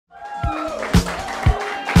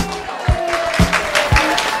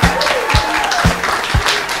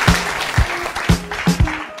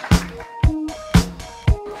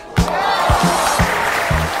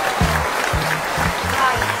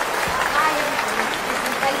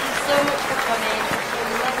coming. Your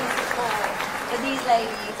love and support for these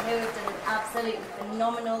ladies who have done an absolutely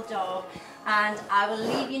phenomenal job. And I will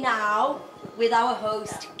leave you now with our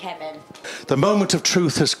host, Kevin. The moment of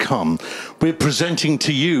truth has come. We're presenting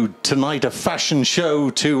to you tonight a fashion show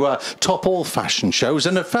to top all fashion shows,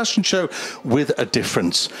 and a fashion show with a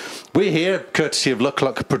difference. We're here courtesy of Luck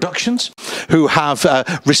Luck Productions, who have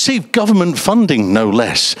received government funding, no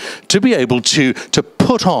less, to be able to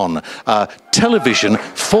put on television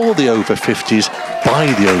for the over 50s by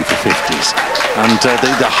the over 50s. And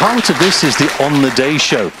the heart of this is the On the Day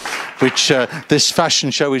show, which this fashion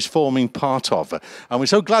show is forming part of. And we're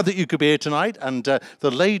so glad that you could be here tonight. And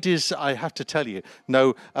the ladies, I have to tell you,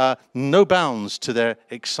 know no bounds to their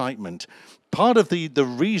excitement. Part of the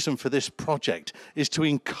reason for this project is to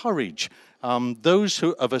encourage those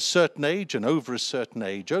who of a certain age and over a certain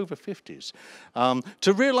age, over 50s,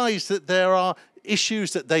 to realise that there are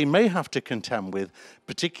issues that they may have to contend with,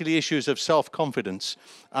 particularly issues of self-confidence,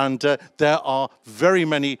 and there are very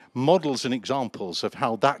many models and examples of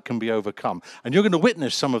how that can be overcome. And you're going to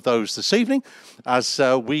witness some of those this evening as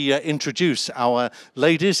we introduce our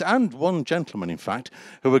ladies, and one gentleman in fact,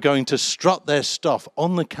 who are going to strut their stuff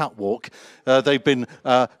on the catwalk. They've been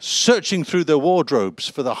searching through their wardrobes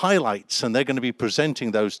for the highlights, and they're going to be presenting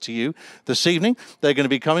those to you this evening. They're going to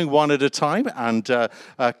be coming one at a time and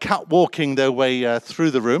catwalking their way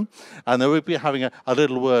through the room, and they will be having a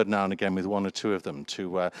little word now and again with one or two of them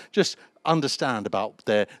to just understand about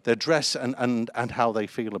their dress and how they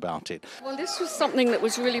feel about it. Well, this was something that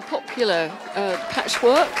was really popular,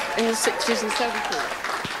 patchwork in the 60s and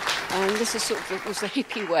 70s, and this is sort of was the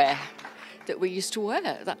hippie wear that we used to wear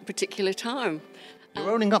at that particular time. You're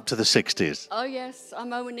owning up to the 60s. Oh yes,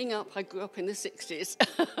 I'm owning up. I grew up in the 60s.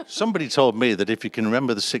 Somebody told me that if you can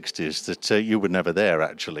remember the 60s that you were never there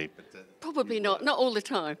actually. Probably not all the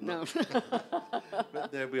time, no.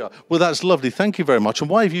 But there we are. Well, that's lovely. Thank you very much. And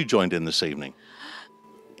why have you joined in this evening?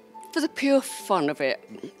 For the pure fun of it,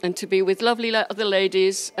 and to be with lovely other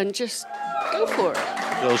ladies and just go for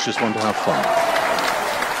it. Girls just want to have fun.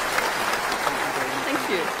 Thank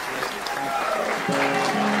you.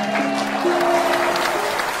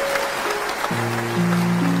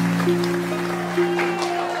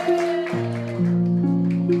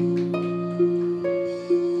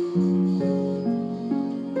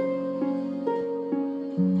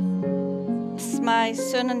 My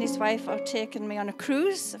son and his wife are taking me on a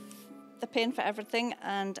cruise. They're paying for everything,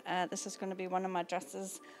 and this is going to be one of my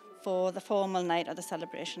dresses for the formal night or the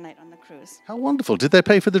celebration night on the cruise. How wonderful. Did they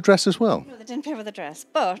pay for the dress as well? No, they didn't pay for the dress,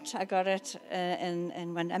 but I got it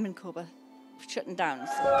when I'm in Cuba, shutting down.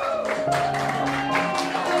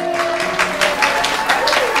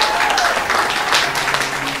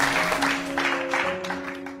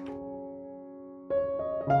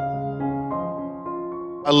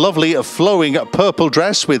 A lovely flowing purple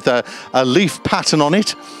dress with a leaf pattern on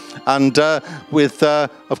it, and with,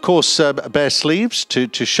 of course, bare sleeves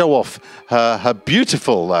to show off her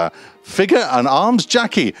beautiful figure and arms.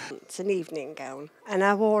 Jackie. It's an evening gown, and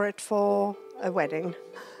I wore it for a wedding.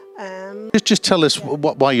 Just tell us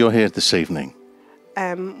why you're here this evening.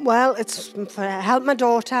 Well, it's for help my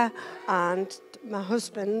daughter and my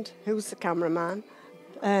husband, who's the cameraman.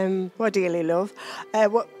 Who I dearly love,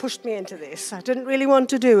 what pushed me into this. I didn't really want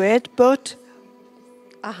to do it, but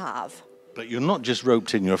I have. But you're not just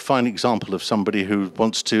roped in, you're a fine example of somebody who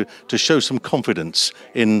wants to show some confidence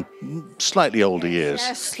in slightly older years.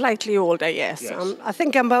 Yes, slightly older, yes. I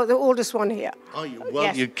think I'm about the oldest one here. Are you? Well,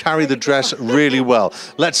 yes. You carry the dress really well.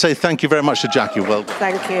 Let's say thank you very much to Jackie. Well done.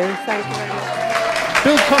 Thank you very much.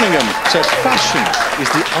 Bill Cunningham says fashion is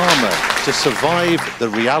the armour to survive the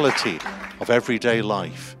reality of everyday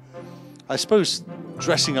life. I suppose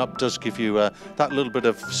dressing up does give you that little bit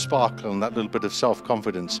of sparkle and that little bit of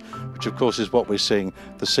self-confidence, which of course is what we're seeing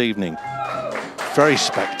this evening. Very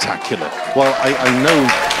spectacular. Well, I know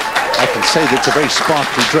I can say that it's a very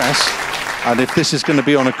sparkly dress, and if this is going to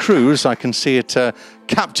be on a cruise, I can see it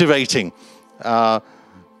captivating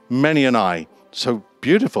many an eye. So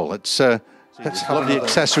beautiful. It's lovely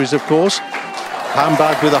accessories, of course.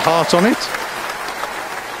 Handbag with a heart on it.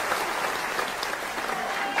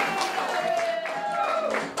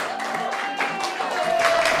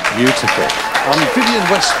 Beautiful.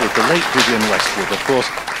 Vivienne Westwood, the late Vivienne Westwood, of course,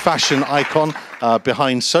 fashion icon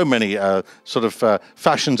behind so many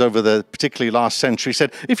fashions over the particularly last century,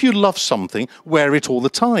 said, if you love something, wear it all the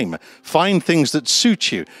time. Find things that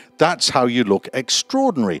suit you. That's how you look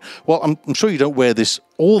extraordinary. Well, I'm sure you don't wear this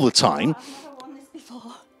all the time. I've never worn this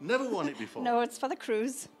before. Never worn it before? No, it's for the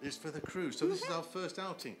cruise. It's for the cruise. So this is our first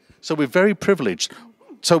outing. So we're very privileged.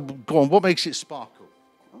 So go on, what makes it sparkle?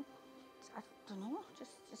 don't know,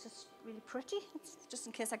 it's just really pretty. It's just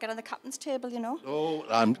in case I get on the captain's table, you know. Oh,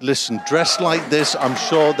 listen, dressed like this, I'm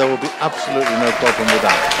sure there will be absolutely no problem with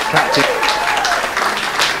that. Captain.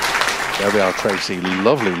 There we are, Tracy.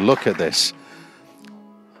 Lovely, look at this.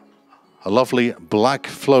 A lovely black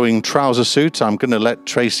flowing trouser suit. I'm going to let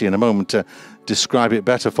Tracy in a moment to describe it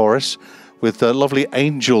better for us, with lovely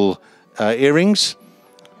angel earrings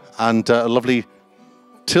and a lovely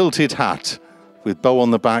tilted hat with bow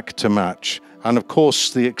on the back to match. And of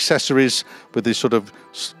course the accessories with these sort of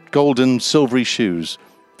golden silvery shoes.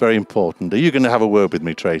 Very important. Are you going to have a word with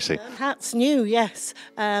me, Tracy? Hat's new, yes,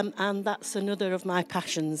 and that's another of my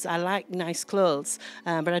passions. I like nice clothes,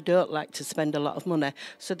 but I don't like to spend a lot of money.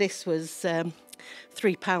 So this was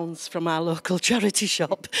 £3 from our local charity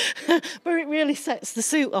shop, but it really sets the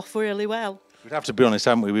suit off really well. We'd have to be honest,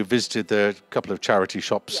 haven't we? We've visited a couple of charity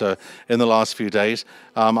shops in the last few days.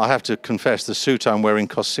 I have to confess, the suit I'm wearing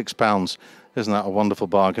costs £6. Isn't that a wonderful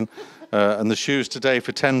bargain? And the shoes today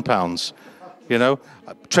for £10. You know,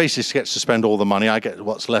 Tracy gets to spend all the money. I get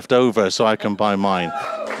what's left over so I can buy mine.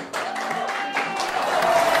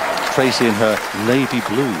 Tracy in her navy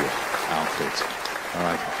blue outfit. All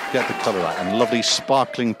right, get the colour right. And lovely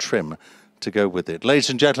sparkling trim to go with it. Ladies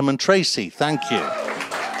and gentlemen, Tracy, thank you.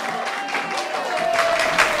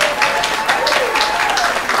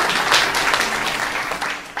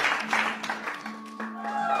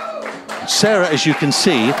 Sarah, as you can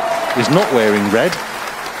see, is not wearing red,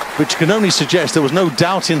 which can only suggest there was no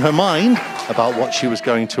doubt in her mind about what she was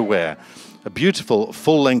going to wear. A beautiful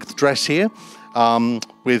full-length dress here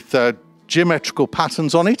with geometrical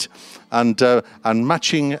patterns on it and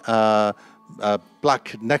matching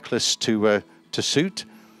black necklace to suit,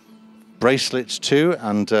 bracelets too,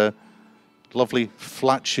 and lovely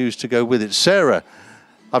flat shoes to go with it. Sarah,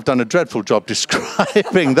 I've done a dreadful job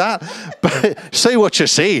describing that, but say what you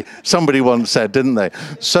see, somebody once said, didn't they?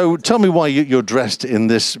 So tell me why you're dressed in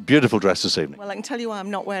this beautiful dress this evening. Well, I can tell you why I'm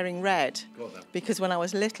not wearing red. Because when I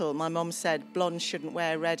was little, my mum said blondes shouldn't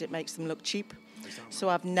wear red, it makes them look cheap. So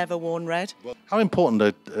I've never worn red. How important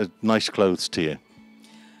are nice clothes to you?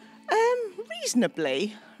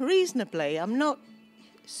 Reasonably. I'm not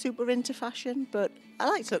super into fashion, but I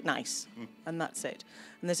like to look nice, and that's it.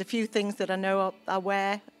 And there's a few things that I know I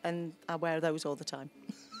wear, and I wear those all the time.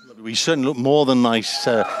 We certainly look more than nice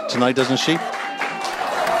tonight, doesn't she?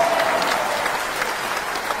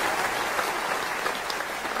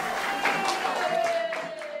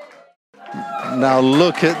 Now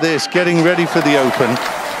look at this, getting ready for the Open.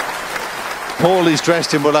 Paul is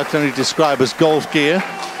dressed in what I can only describe as golf gear,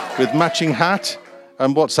 with matching hat,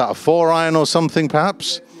 and what's that, a 4-iron or something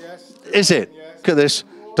perhaps? Yes. Is it? Yes. Look at this.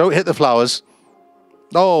 Don't hit the flowers.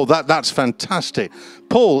 Oh, that's fantastic.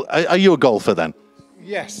 Paul, are you a golfer then?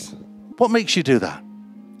 Yes. What makes you do that?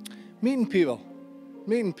 Meeting people,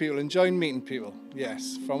 enjoying meeting people.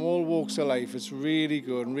 Yes, from all walks of life. It's really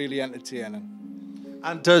good and really entertaining.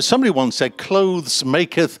 And somebody once said, clothes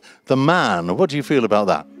maketh the man. What do you feel about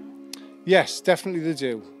that? Yes, definitely they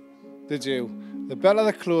do. They do. The better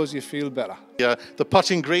the clothes, you feel better. The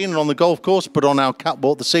putting green and on the golf course, but on our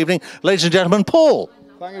catwalk this evening. Ladies and gentlemen, Paul.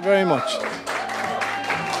 Thank you very much.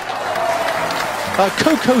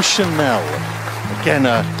 Coco Chanel, again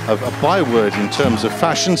a byword in terms of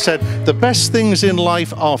fashion, said the best things in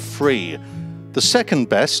life are free. The second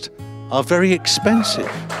best are very expensive.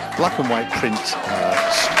 Black and white print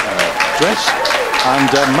dress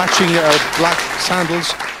and matching black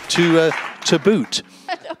sandals to boot.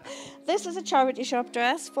 This is a charity shop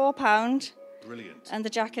dress, £4. Brilliant. And the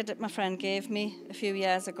jacket that my friend gave me a few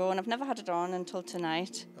years ago, and I've never had it on until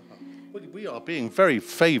tonight. Well, we are being very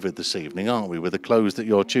favoured this evening, aren't we, with the clothes that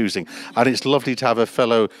you're choosing. And it's lovely to have a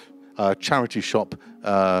fellow charity shop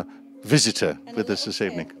visitor with us this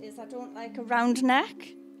evening. I don't like a round neck,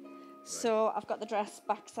 so I've got the dress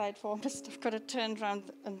backside forward. I've got it turned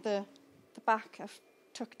round, and the back I've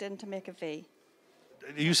tucked in to make a V.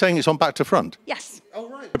 Are you saying it's on back to front? Yes. Oh,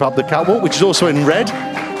 right. About the catwalk, which is also in red.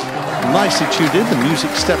 Nicely tuned in, the music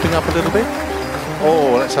stepping up a little bit.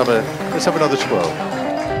 Oh, let's have another twirl.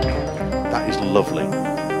 That is lovely.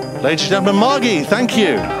 Ladies and gentlemen, Margie, thank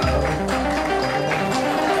you.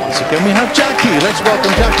 Once again, we have Jackie. Let's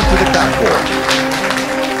welcome Jackie to the catwalk.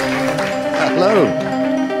 Hello.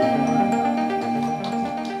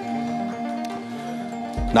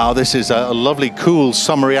 Now, this is a lovely, cool,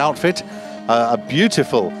 summery outfit. A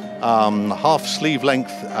beautiful half sleeve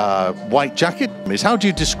length white jacket. How do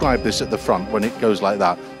you describe this at the front when it goes like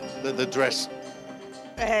that? The dress?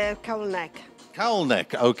 Cowl neck. Cowl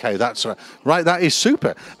neck, okay, that's right. That is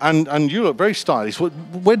super. And you look very stylish.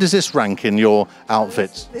 Where does this rank in your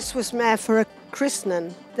outfits? This was made for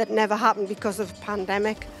christening that never happened because of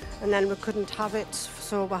pandemic, and then we couldn't have it,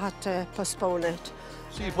 so we had to postpone it.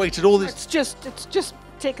 So you've waited all this... It's just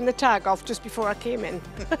taking the tag off just before I came in.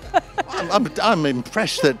 I'm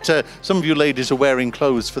impressed that some of you ladies are wearing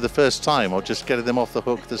clothes for the first time, or just getting them off the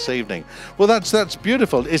hook this evening. Well, that's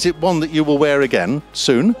beautiful. Is it one that you will wear again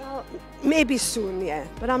soon? Well, maybe soon, yeah.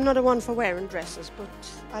 But I'm not a one for wearing dresses, but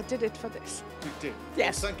I did it for this. You did?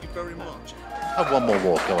 Yes. Well, thank you very much. Have one more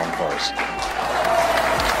walk go on for us.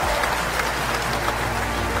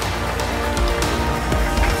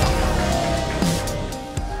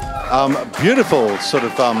 Beautiful sort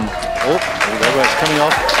of, oh, there we go, where it's coming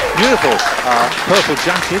off. Beautiful purple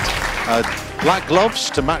jacket, black gloves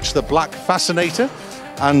to match the black fascinator,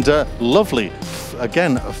 and lovely,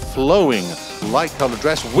 again, flowing light coloured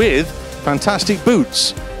dress with fantastic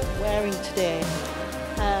boots. Wearing today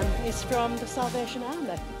is from the Salvation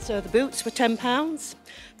Army. So the boots were £10.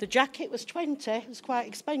 The jacket was 20. It was quite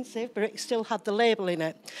expensive, but it still had the label in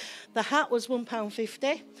it. The hat was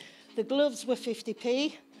 £1.50. The gloves were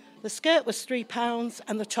 50p. The skirt was £3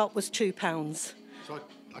 and the top was £2. So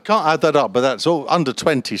I can't add that up, but that's all under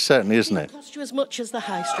 20, certainly, isn't it? It cost you as much as the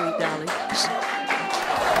high street, darling.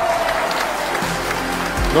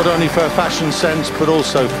 Not only for her fashion sense, but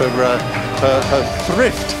also for her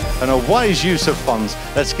thrift and a wise use of funds.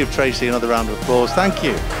 Let's give Tracy another round of applause. Thank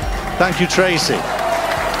you. Thank you, Tracy.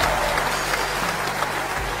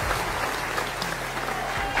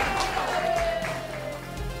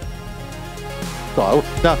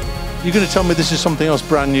 Now, you're going to tell me this is something else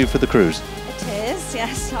brand new for the cruise? It is,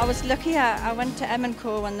 yes. I was lucky. I went to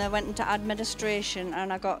M&Co when they went into administration,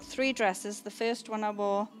 and I got 3 dresses. The first one I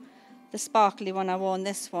wore, the sparkly one I wore, and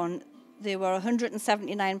this one, they were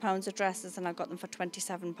 £179 of dresses, and I got them for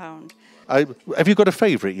 £27. Have you got a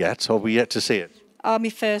favourite yet, or are we yet to see it? Oh, my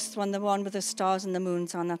first one, the one with the stars and the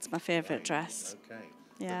moons on, that's my favourite dress. Okay.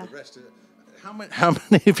 Yeah. The rest how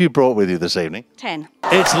many have you brought with you this evening? 10.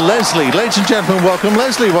 It's Leslie. Ladies and gentlemen, welcome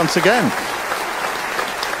Leslie once again.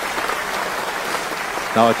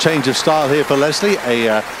 Now, a change of style here for Leslie,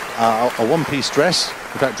 a one-piece dress.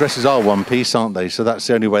 In fact, dresses are one-piece, aren't they? So that's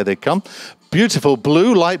the only way they come. Beautiful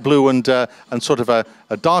blue, light blue, and sort of a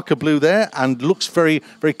darker blue there, and looks very,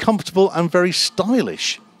 very comfortable and very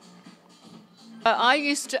stylish. I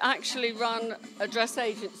used to actually run a dress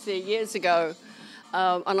agency years ago,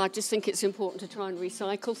 and I just think it's important to try and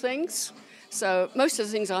recycle things. So most of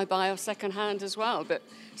the things I buy are second-hand as well, but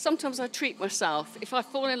sometimes I treat myself. If I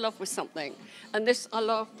fall in love with something, and this I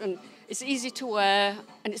love, and it's easy to wear,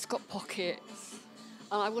 and it's got pockets,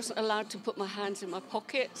 and I wasn't allowed to put my hands in my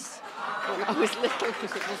pockets when I was little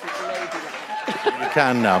because it wasn't ladylike. You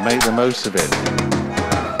can now, make the most of it.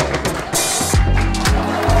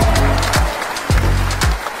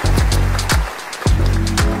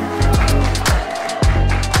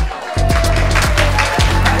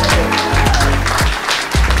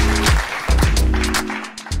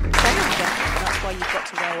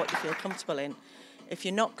 Comfortable in. If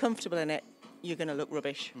you're not comfortable in it, you're going to look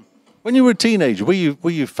rubbish. When you were a teenager, were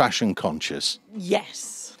you fashion conscious?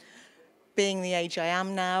 Yes. Being the age I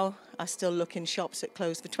am now, I still look in shops at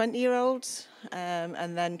clothes for 20-year-olds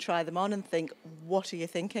and then try them on and think, what are you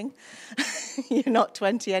thinking? You're not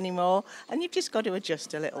 20 anymore, and you've just got to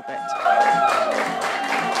adjust a little bit.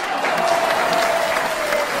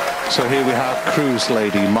 So here we have cruise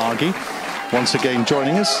lady Margie once again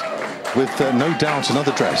joining us, with no doubt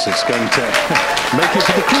another dress that's going to make it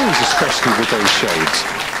for the cruise, especially with those shades.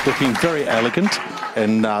 Looking very elegant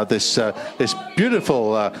in this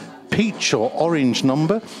beautiful peach or orange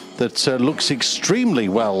number that looks extremely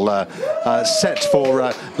well set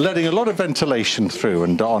for letting a lot of ventilation through,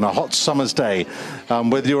 and on a hot summer's day,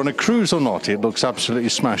 whether you're on a cruise or not, it looks absolutely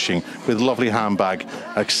smashing with lovely handbag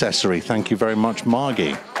accessory. Thank you very much,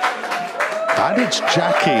 Margie. And it's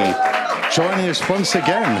Jackie joining us once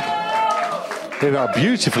again. They are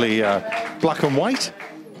beautifully black and white.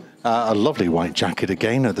 A lovely white jacket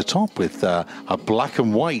again at the top with a black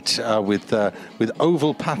and white with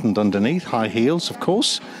oval patterned underneath, high heels, of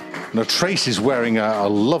course. Now Trace is wearing a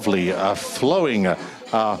lovely flowing,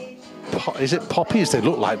 is it poppies? They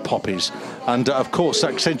look like poppies. And of course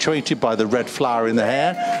accentuated by the red flower in the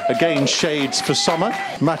hair. Again, shades for summer,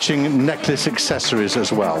 matching necklace accessories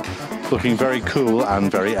as well. Looking very cool and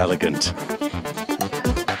very elegant.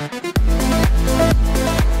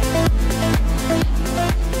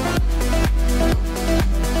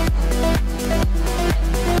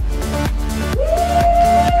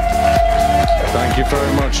 Thank you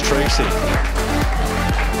very much, Tracy.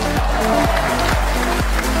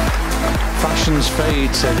 Fashions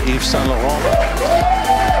fade, said Yves Saint Laurent.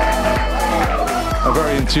 A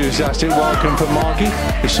very enthusiastic welcome for Margie,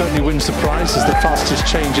 who certainly wins the prize as the fastest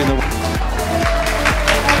change in the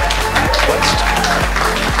West.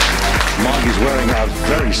 Margie's wearing a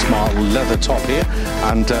very smart leather top here,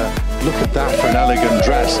 and look at that for an elegant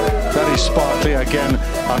dress. Very sparkly again.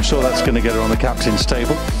 I'm sure that's going to get her on the captain's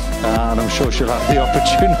table, and I'm sure she'll have the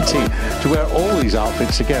opportunity to wear all these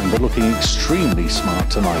outfits again, but looking extremely smart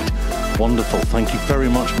tonight. Wonderful. Thank you very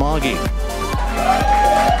much, Margie.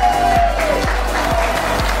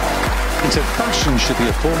 He said fashion should be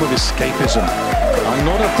a form of escapism and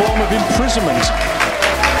not a form of imprisonment.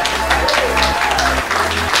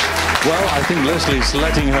 Well, I think Leslie's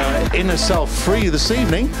letting her inner self free this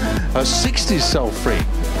evening, her 60s self free,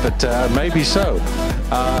 but maybe so.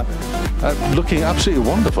 Looking absolutely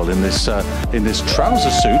wonderful in this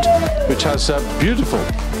trouser suit, which has a beautiful,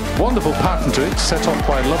 wonderful pattern to it, set off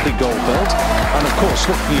by a lovely gold belt, and of course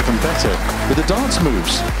looking even better with the dance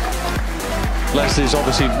moves. Leslie's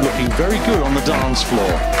obviously looking very good on the dance floor.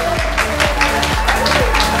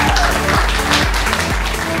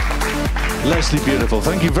 Leslie, beautiful.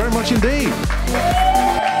 Thank you very much indeed.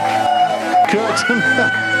 Curtain.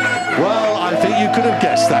 Well, I think you could have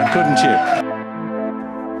guessed that, couldn't you?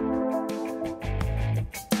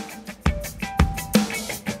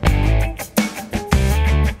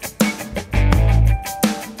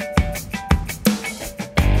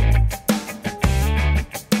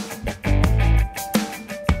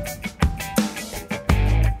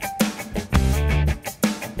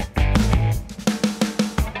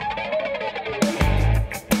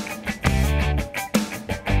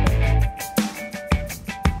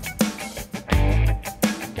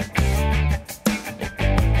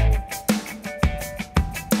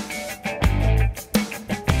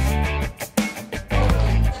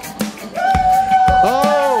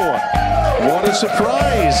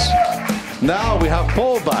 Surprise! Now we have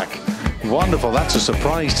Paul back. Wonderful, that's a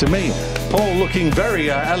surprise to me. Paul looking very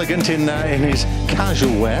elegant in his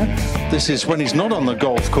casual wear. This is when he's not on the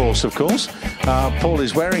golf course, of course. Paul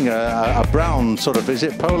is wearing a brown sort of, is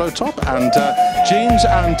it, polo top and jeans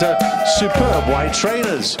and superb white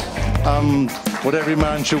trainers. What every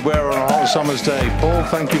man should wear on a hot summer's day. Paul,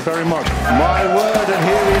 thank you very much. My word, and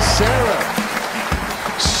here is Sarah.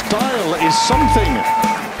 Style is something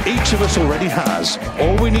each of us already has.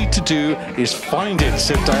 All we need to do is find it,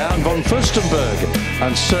 said Diane von Furstenberg.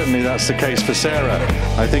 And certainly that's the case for Sarah.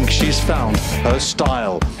 I think she's found her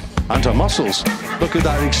style and her muscles. Look at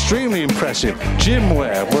that, extremely impressive. Gym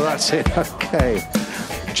wear, well that's it, okay.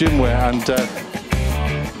 Gym wear, and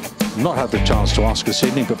not had the chance to ask her this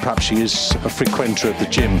evening, but perhaps she is a frequenter of the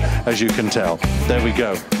gym, as you can tell. There we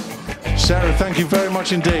go. Sarah, thank you very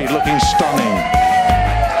much indeed, looking stunning.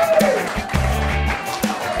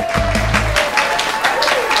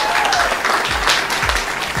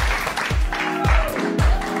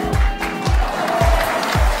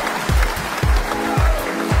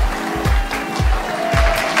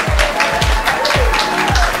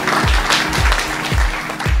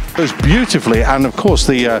 Beautifully, and of course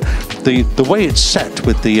the way it's set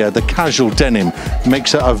with the casual denim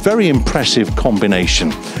makes it a very impressive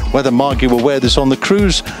combination. Whether Margie will wear this on the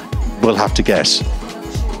cruise, we'll have to guess.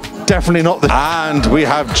 Definitely not the... And we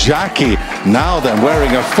have Jackie now then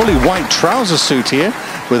wearing a fully white trouser suit here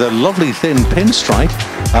with a lovely thin pinstripe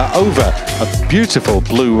over a beautiful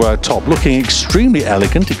blue top, looking extremely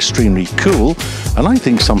elegant, extremely cool, and I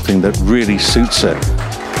think something that really suits her.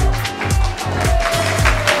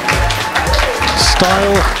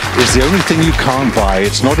 Style is the only thing you can't buy.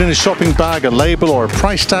 It's not in a shopping bag, a label or a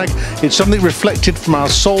price tag. It's something reflected from our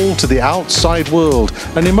soul to the outside world.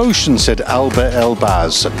 An emotion, said Albert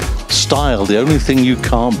Elbaz. Style, the only thing you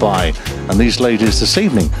can't buy. And these ladies this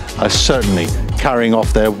evening are certainly carrying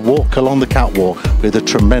off their walk along the catwalk with a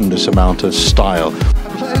tremendous amount of style.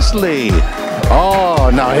 Leslie.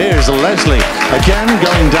 Oh, now here's Leslie. Again,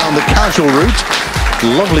 going down the casual route.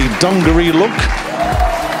 Lovely dungaree look.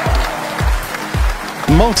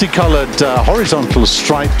 Multicolored horizontal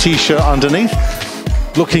striped t-shirt underneath,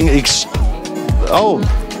 looking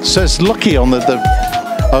says lucky on the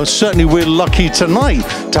oh, certainly we're lucky tonight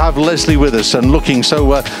to have Leslie with us and looking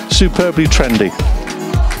so superbly trendy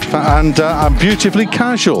and beautifully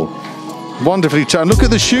casual, wonderfully and look at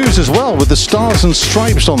the shoes as well with the stars and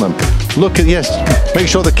stripes on them. Look at, yes, make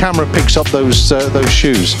sure the camera picks up those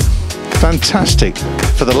shoes. Fantastic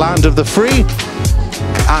for the land of the free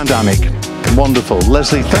and Alnwick. Wonderful.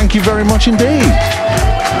 Leslie, thank you very much indeed.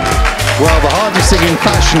 Well, the hardest thing in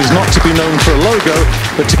fashion is not to be known for a logo,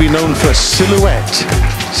 but to be known for a silhouette,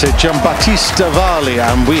 said Giambattista Valli,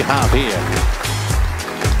 and we have here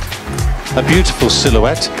a beautiful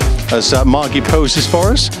silhouette as Margie poses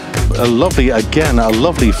for us. A lovely, again, a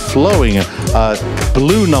lovely flowing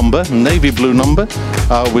blue number, navy blue number,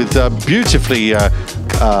 with beautifully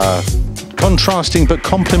contrasting but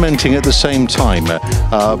complementing at the same time.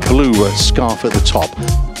 Blue scarf at the top.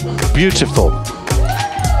 Beautiful.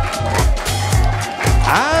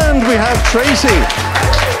 And we have Tracy.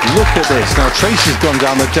 Look at this. Now Tracy's gone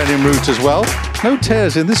down the denim route as well. No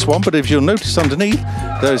tears in this one, but if you'll notice underneath,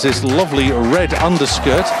 there's this lovely red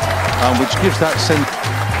underskirt, which gives that sense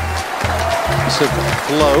of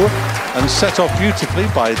flow, and set off beautifully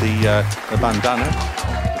by the bandana,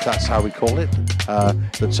 if that's how we call it,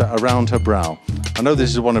 that's around her brow. I know this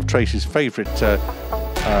is one of Tracy's favourite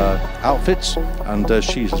outfits, and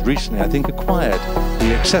she's recently, I think, acquired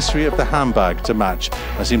the accessory of the handbag to match.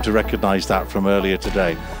 I seem to recognise that from earlier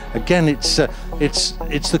today. Again, it's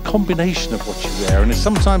the combination of what you wear, and it's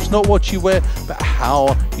sometimes not what you wear, but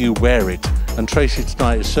how you wear it. And Tracy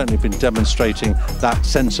tonight has certainly been demonstrating that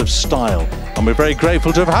sense of style, and we're very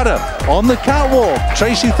grateful to have had her on the catwalk.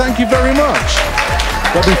 Tracy, thank you very much.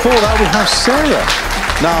 But before that, we have Sarah.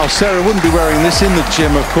 Now, Sarah wouldn't be wearing this in the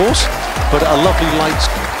gym, of course, but a lovely light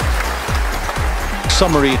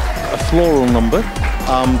summery floral number,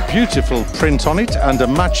 beautiful print on it, and a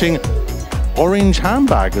matching orange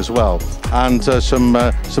handbag as well, and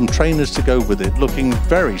some trainers to go with it, looking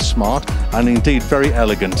very smart and indeed very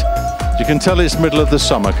elegant. You can tell it's middle of the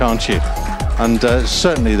summer, can't you? And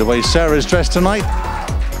certainly the way Sarah's dressed tonight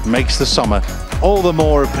makes the summer all the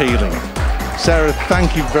more appealing. Sarah,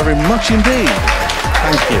 thank you very much indeed.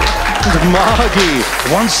 Thank you. And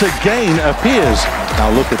Margie once again appears.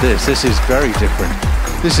 Now look at this. This is very different.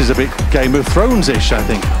 This is a bit Game of Thrones-ish, I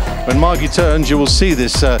think. When Margie turns, you will see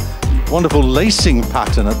this wonderful lacing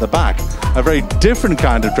pattern at the back. A very different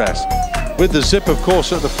kind of dress, with the zip, of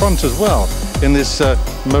course, at the front as well, in this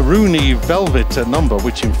maroony velvet number,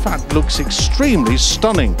 which in fact looks extremely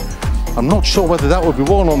stunning. I'm not sure whether that would be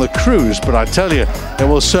worn on the cruise, but I tell you, it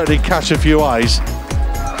will certainly catch a few eyes.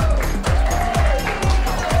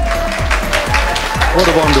 What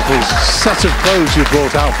a wonderful set of clothes you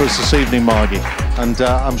brought out for us this evening, Margie. And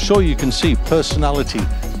I'm sure you can see personality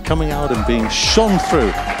coming out and being shone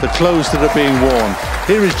through the clothes that are being worn.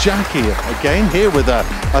 Here is Jackie again, here with a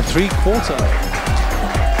three-quarter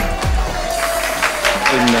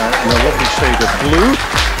in a lovely shade of blue,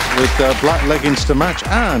 with black leggings to match,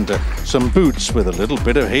 and some boots with a little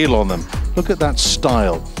bit of heel on them. Look at that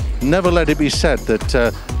style. Never let it be said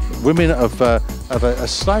that women of a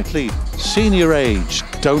slightly senior age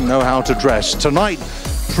don't know how to dress. Tonight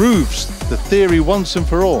proves the theory once and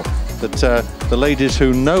for all that the ladies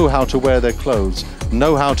who know how to wear their clothes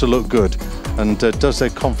know how to look good, and does their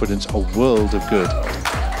confidence a world of good.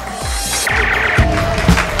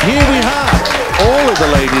 Here we have all of the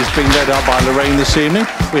ladies being led out by Lorraine this evening.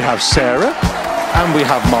 We have Sarah, and we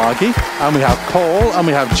have Margie, and we have Paul, and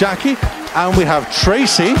we have Jackie, and we have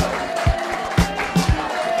Tracy.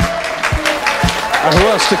 And who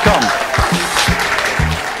else to come?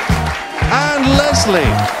 And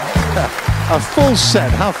Leslie. A full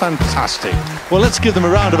set, how fantastic. Well, let's give them a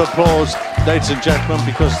round of applause, ladies and gentlemen,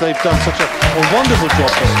 because they've done such a wonderful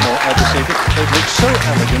job this evening. They've looked so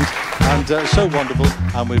elegant and so wonderful,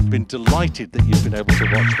 and we've been delighted that you've been able to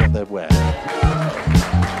watch what they're wearing.